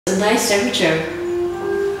a nice temperature.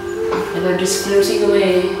 And I'm just floating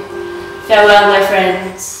away. Farewell, my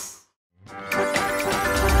friends.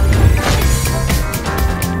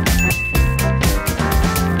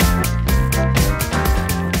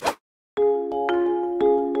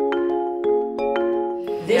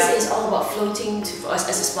 This is all about floating for us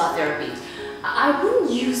as a spa therapy. I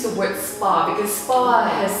wouldn't use the word spa because spa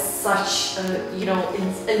has such a, you know,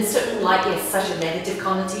 in certain light it has such a negative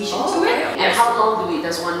connotation to it. And how long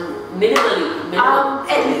does one minimally?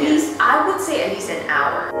 At least, I would say at least an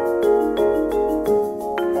hour.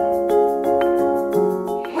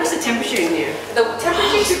 What's the temperature in here? The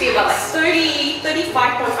temperature should be about like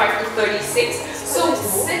 35.5 to 36. So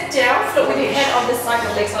sit down, float with your head on this side,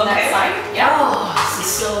 your legs on that side. Yeah. Oh, this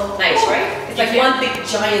is so Nice, right? It's like one big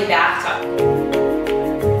giant bathtub.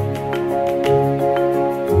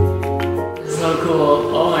 So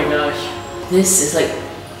cool. Oh my gosh. This is like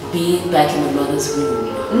being back in my mother's womb.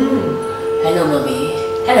 Hello, mommy.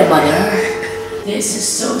 Hello, mother. This is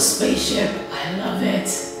so spaceship. I love it.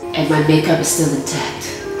 And my makeup is still intact.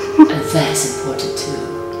 And that's important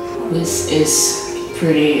too. This is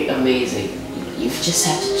pretty amazing. You just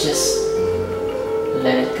have to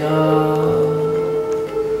let it go.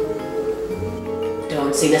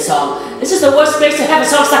 Don't sing the song. This is the worst place to have a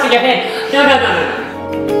song stuck in your head. No, no, no, no, no.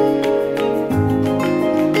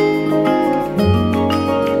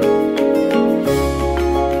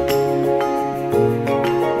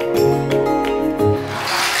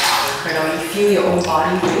 Your own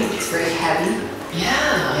body weight, it's very heavy.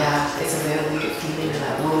 Yeah, it's a very weird feeling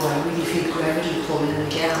like, oh, I really feel gravity pulling me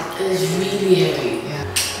down. it's really heavy. Yeah.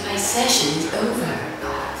 My session is over.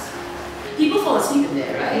 People fall asleep in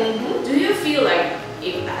there, right? Do you feel like,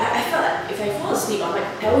 I felt like if I fall asleep, I'm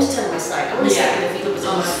like, I always turn my side. I always sit in the fetal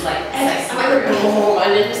position. Almost like I'm like, boom,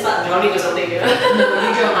 and then just start drowning or something. You know? No,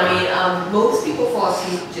 you don't. I mean, most people fall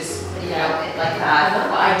asleep just, you know, like that.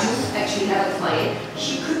 But I do actually have a client.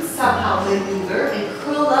 She could somehow maneuver and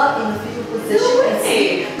curl up in the fetal position and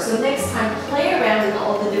sleep. So next time, play around with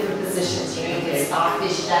all the different positions. You know, you can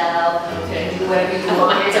starfish style, you can do whatever you I put want.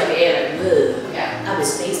 my hands up in the air like, ugh. Yeah. I'm a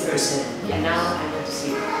space person. And now I want to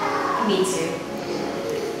sleep. Me too.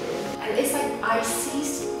 And it's like I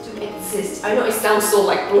cease to exist. I know it sounds so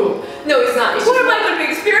like, boom. No, it's not. It's what am I going to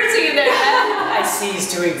be experiencing in there? I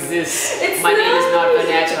cease to exist. It's my name is not not.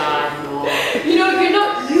 Vernetta anymore. You know, you're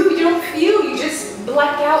not you. You don't feel. You just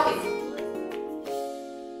black out. It's